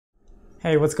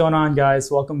Hey, what's going on,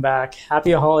 guys? Welcome back.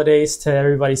 Happy holidays to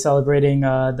everybody celebrating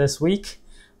this week.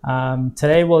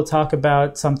 Today we'll talk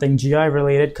about something GI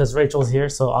related because Rachel's here,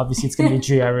 so obviously it's going to be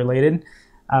GI related.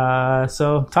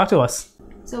 So talk to us.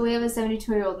 So we have a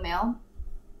 72-year-old male.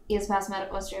 He has past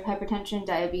medical history of hypertension,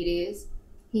 diabetes.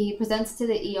 He presents to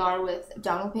the ER with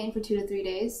abdominal pain for 2 to 3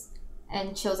 days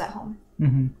and chills at home.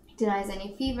 Mm-hmm. Denies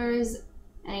any fevers,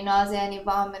 any nausea, any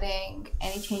vomiting,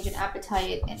 any change in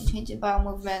appetite, any change in bowel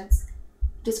movements.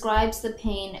 Describes the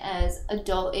pain as a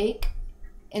dull ache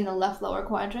in the left lower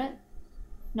quadrant.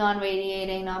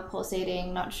 Non-radiating, not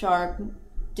pulsating, not sharp,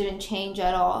 didn't change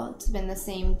at all. It's been the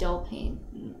same dull pain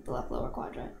in the left lower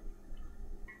quadrant.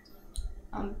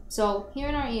 So here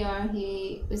in our ER,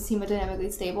 he was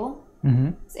hemodynamically stable.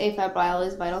 Mm-hmm. His afebrile,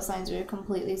 his vital signs are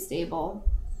completely stable.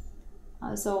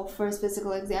 So for his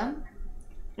physical exam,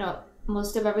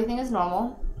 most of everything is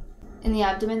normal. In the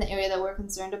abdomen, the area that we're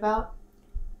concerned about,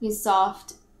 he's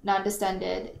soft,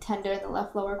 non-distended, tender in the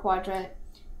left lower quadrant.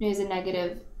 He's a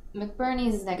negative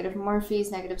McBurney's, he's negative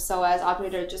Murphy's, negative psoas,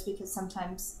 operator just because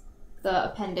sometimes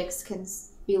the appendix can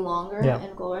be longer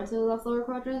and go into the left lower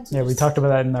quadrant. So we talked about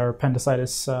that in our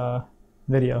appendicitis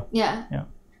video. Yeah.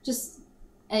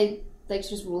 I like to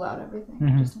just rule out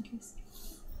everything just in case.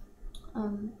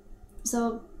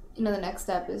 So, the next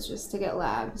step is just to get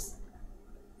labs.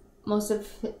 Most of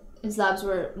his labs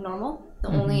were normal. The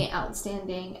only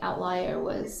outstanding outlier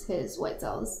was his white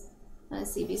cells,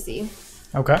 CBC.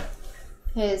 Okay.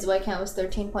 His white count was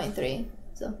 13.3,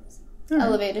 so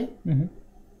elevated.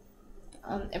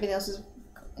 Everything else was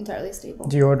entirely stable.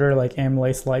 Do you order like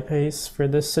amylase lipase for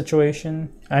this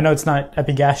situation? I know it's not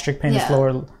epigastric pain, it's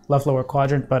left lower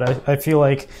quadrant, but I feel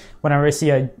like whenever I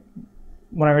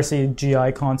see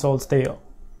GI consults, they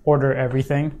order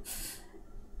everything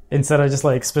instead of just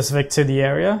like specific to the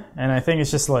area, and I think it's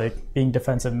just like being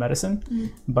defensive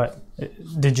medicine. But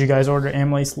did you guys order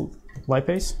amylase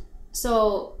lipase?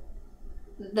 So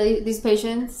these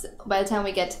patients, by the time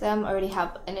we get to them, already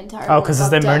have an entire because it's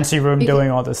the emergency room doing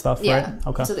all this stuff, right?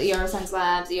 Okay. So the ER sends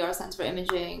labs, the ER sends for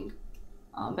imaging.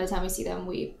 By the time we see them,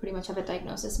 we pretty much have a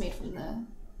diagnosis made from the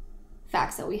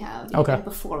facts that we have even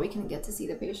before we can get to see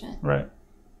the patient. Right.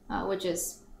 Which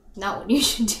is not what you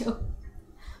should do.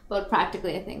 But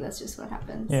practically, I think that's just what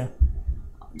happens. Yeah.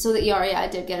 So the ER, I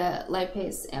did get a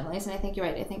lipase amylase, and I think you're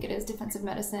right. I think it is defensive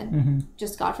medicine.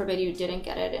 Just God forbid you didn't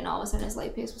get it, and all of a sudden his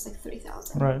lipase was like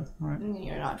 3,000. Right. And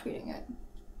you're not treating it.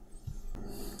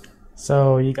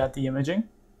 So you got the imaging?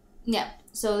 Yeah.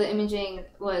 So the imaging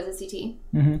was a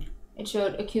CT. It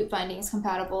showed acute findings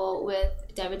compatible with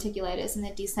diverticulitis and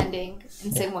the descending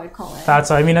and sigmoid colon.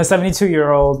 That's a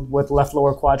 72-year-old with left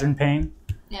lower quadrant pain.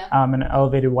 Yeah. An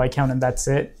elevated white count, and that's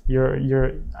it.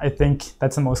 I think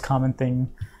that's the most common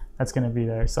thing that's going to be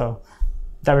there. So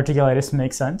diverticulitis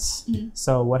makes sense.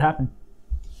 So what happened?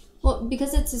 Well,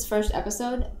 because it's his first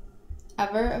episode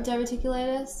ever of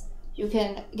diverticulitis, you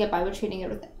can get by with treating it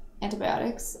with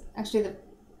antibiotics. Actually, the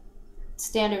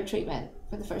standard treatment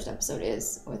for the first episode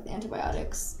is with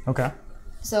antibiotics. Okay.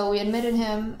 So we admitted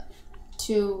him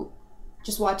to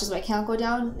just watch his white count go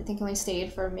down. I think he only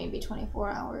stayed for maybe 24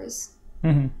 hours.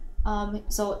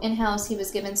 So in-house, he was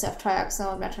given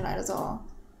ceftriaxone, metronidazole.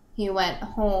 He went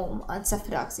home on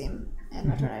ceftriaxone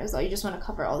and metronidazole. You just want to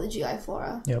cover all the GI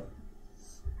flora. Yep.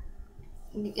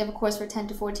 You have a course for 10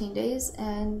 to 14 days,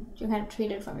 and you're kind of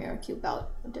treated from your acute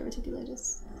bout of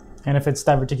diverticulitis. And if it's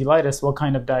diverticulitis, what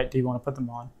kind of diet do you want to put them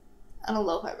on? On a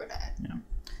low fiber diet. Yeah.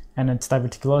 And it's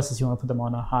diverticulosis, you want to put them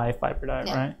on a high fiber diet,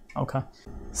 right? Okay.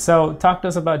 So talk to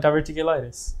us about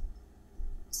diverticulitis.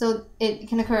 So it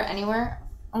can occur anywhere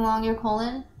along your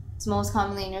colon. It's most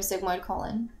commonly in your sigmoid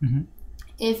colon.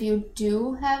 If you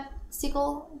do have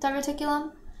cecal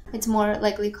diverticulum, it's more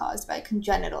likely caused by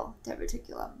congenital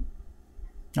diverticulum.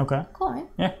 Okay. Cool, right?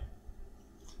 Yeah.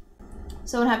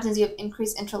 So what happens is you have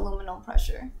increased intraluminal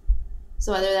pressure.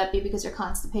 So whether that be because you're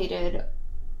constipated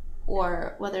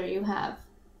or whether you have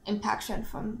impaction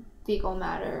from fecal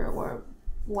matter or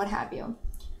what have you.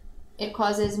 It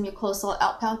causes mucosal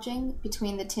outpouching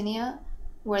between the tinea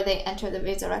where they enter the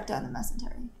vasa recta and the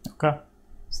mesentery. Okay.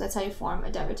 So that's how you form a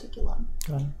diverticulum.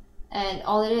 Got it. And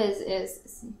all it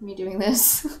is me doing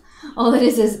this, all it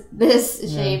is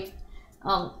this shape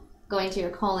going to your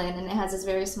colon, and it has this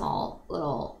very small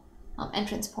little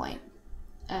entrance point.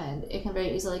 And it can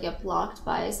very easily get blocked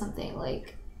by something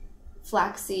like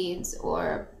flax seeds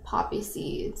or poppy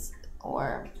seeds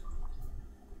or...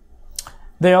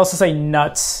 They also say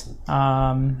nuts,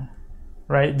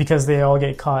 right? Because they all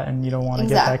get caught, and you don't want to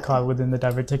get that caught within the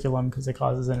diverticulum because it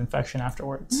causes an infection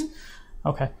afterwards.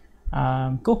 Okay.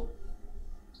 Cool.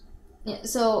 Yeah,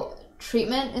 so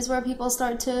treatment is where people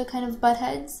start to kind of butt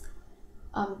heads.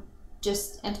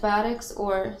 Just antibiotics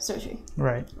or surgery.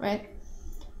 Right. Right?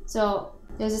 So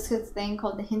there's this thing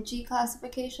called the Hinchey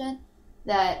classification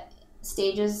that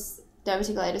stages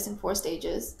diverticulitis in 4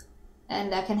 stages,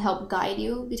 and that can help guide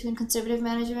you between conservative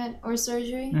management or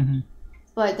surgery. Mm-hmm.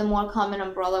 But the more common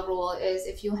umbrella rule is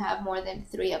if you have more than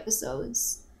 3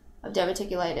 episodes of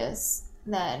diverticulitis,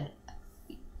 then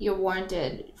you're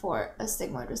warranted for a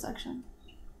sigmoid resection.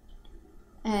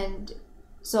 And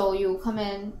so you come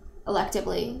in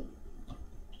electively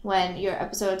when your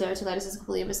episode of diverticulitis is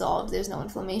completely resolved, there's no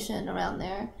inflammation around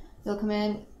there. You'll come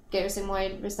in, get your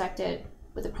sigmoid resected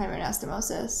with a primary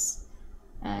anastomosis,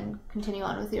 and continue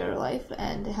on with your life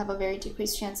and have a very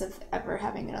decreased chance of ever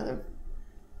having another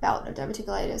bout of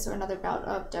diverticulitis or another bout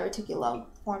of diverticulum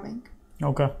forming.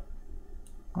 Okay.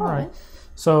 All right.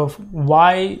 So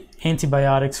why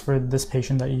antibiotics for this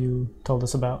patient that you told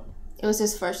us about? It was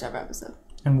his first ever episode.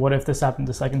 And what if this happened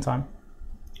the second time?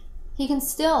 He can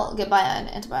still get by on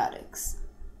antibiotics.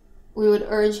 We would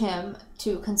urge him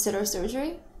to consider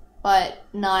surgery, but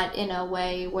not in a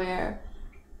way where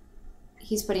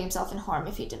he's putting himself in harm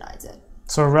if he denies it.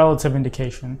 So a relative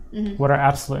indication. Mm-hmm. What are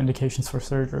absolute indications for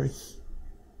surgery?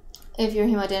 If you're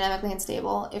hemodynamically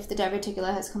unstable, if the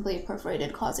diverticula has completely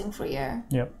perforated, causing free air.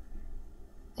 Yep.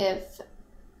 If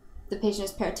the patient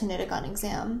is peritonitic on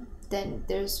exam, then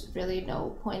there's really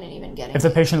no point in even getting. If the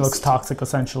patient looks toxic,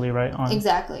 essentially, right?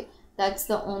 Exactly. That's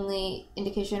the only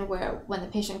indication where when the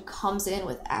patient comes in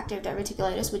with active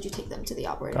diverticulitis, would you take them to the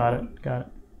operating room. Got it.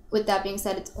 With that being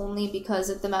said, it's only because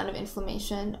of the amount of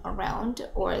inflammation around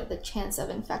or the chance of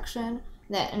infection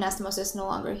that anastomosis is no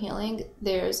longer healing.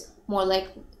 There's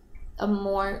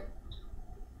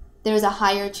there's a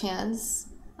higher chance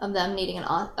of them needing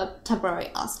a temporary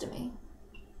ostomy.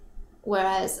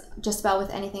 Whereas just about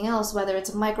with anything else, whether it's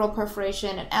a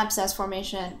microperforation, an abscess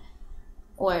formation,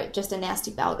 or just a nasty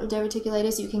bout of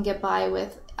diverticulitis, you can get by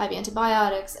with IV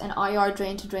antibiotics, an IR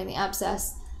drain to drain the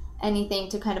abscess, anything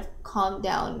to kind of calm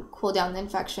down, cool down the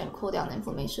infection, cool down the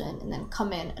inflammation, and then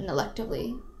come in and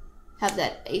electively have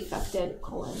that affected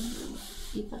colon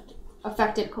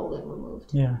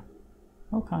removed. Yeah.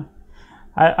 Okay.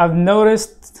 I've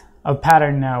noticed a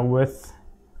pattern now with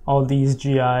all these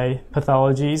GI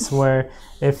pathologies where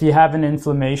if you have an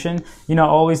inflammation,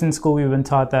 always in school we've been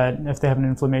taught that if they have an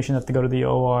inflammation, they have to go to the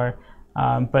OR.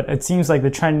 But it seems like the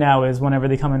trend now is whenever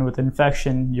they come in with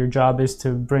infection, your job is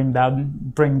to bring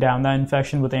down that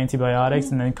infection with antibiotics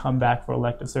and then come back for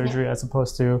elective surgery, as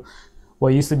opposed to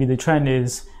what used to be the trend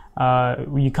is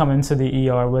when you come into the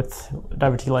ER with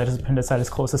diverticulitis, appendicitis,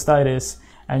 cholecystitis,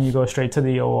 and you go straight to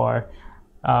the OR.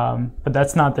 But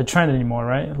that's not the trend anymore,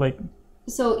 right?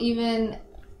 So even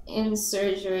in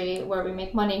surgery where we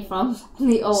make money from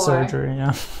the OR, surgery,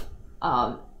 yeah.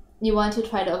 You want to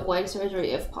try to avoid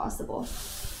surgery if possible.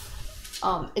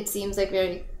 It seems like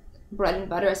very bread and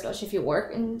butter, especially if you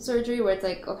work in surgery, where it's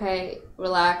like, okay,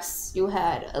 relax, you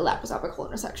had a laparoscopic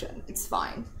colon resection, it's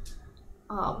fine.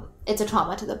 It's a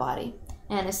trauma to the body.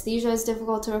 Anesthesia is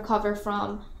difficult to recover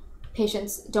from.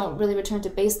 Patients don't really return to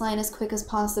baseline as quick as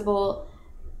possible.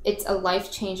 It's a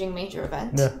life-changing major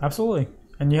event. Yeah, absolutely.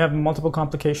 And you have multiple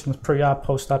complications, pre-op,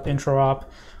 post-op, intra-op,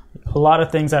 a lot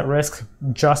of things at risk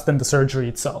just in the surgery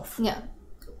itself. Yeah,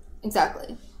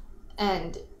 exactly.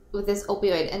 And with this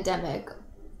opioid endemic,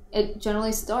 it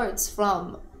generally starts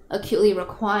from acutely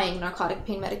requiring narcotic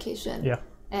pain medication. Yeah.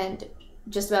 And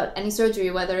just about any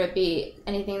surgery, whether it be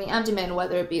anything in the abdomen,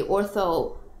 whether it be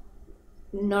ortho,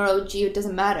 neuro, G, it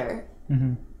doesn't matter.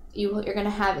 Mm-hmm. You're going to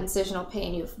have incisional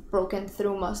pain. You've broken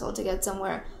through muscle to get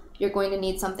somewhere. You're going to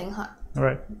need something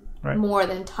right. more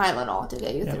than Tylenol to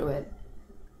get you through it.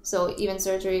 So even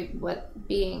surgery, with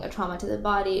being a trauma to the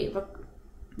body,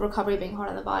 recovery being hard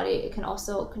on the body, it can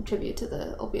also contribute to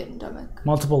the opioid endemic.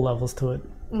 Multiple levels to it.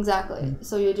 Exactly. Mm-hmm.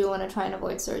 So you do want to try and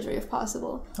avoid surgery if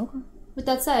possible. Okay. With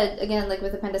that said, again, like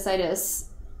with appendicitis,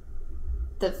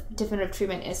 the definitive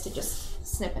treatment is to just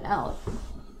snip it out.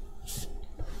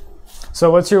 So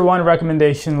what's your one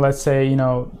recommendation? Let's say,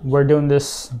 we're doing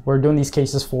these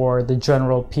cases for the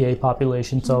general PA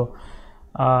population. So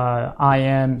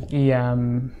IM,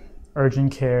 EM,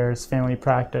 urgent cares, family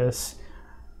practice.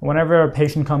 Whenever a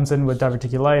patient comes in with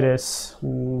diverticulitis,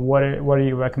 what are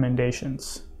your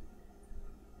recommendations?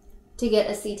 To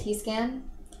get a CT scan.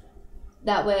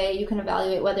 That way you can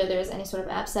evaluate whether there's any sort of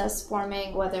abscess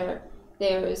forming, whether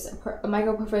there's a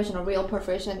microperforation or real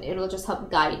perforation. It'll just help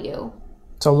guide you.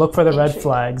 So look for the red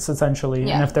flags, essentially.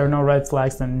 Yeah. And if there are no red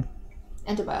flags, then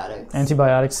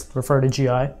antibiotics, refer to GI,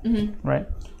 mm-hmm. right?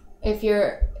 If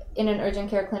you're in an urgent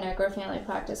care clinic or a family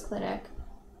practice clinic,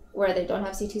 where they don't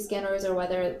have CT scanners, or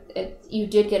whether you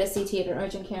did get a CT at an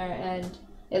urgent care and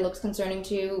it looks concerning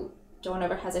to you, don't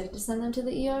ever hesitate to send them to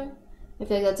the ER. I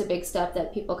feel like that's a big step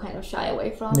that people kind of shy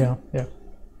away from. Yeah.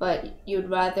 But you'd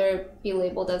rather be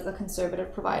labeled as the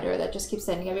conservative provider that just keeps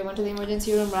sending everyone to the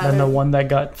emergency room rather than the one that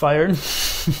got fired.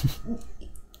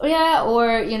 Yeah,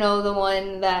 or, the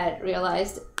one that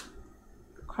realized,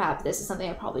 crap, this is something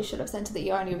I probably should have sent to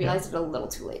the ER, and you realized it a little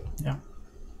too late. Yeah.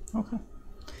 Okay.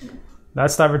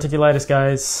 That's diverticulitis,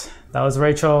 guys. That was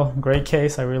Rachel. Great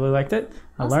case. I really liked it.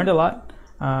 I learned a lot.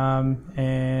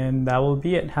 And that will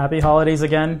be it. Happy holidays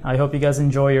again. I hope you guys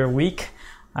enjoy your week.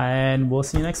 And we'll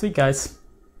see you next week, guys.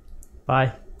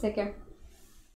 Bye. Take care.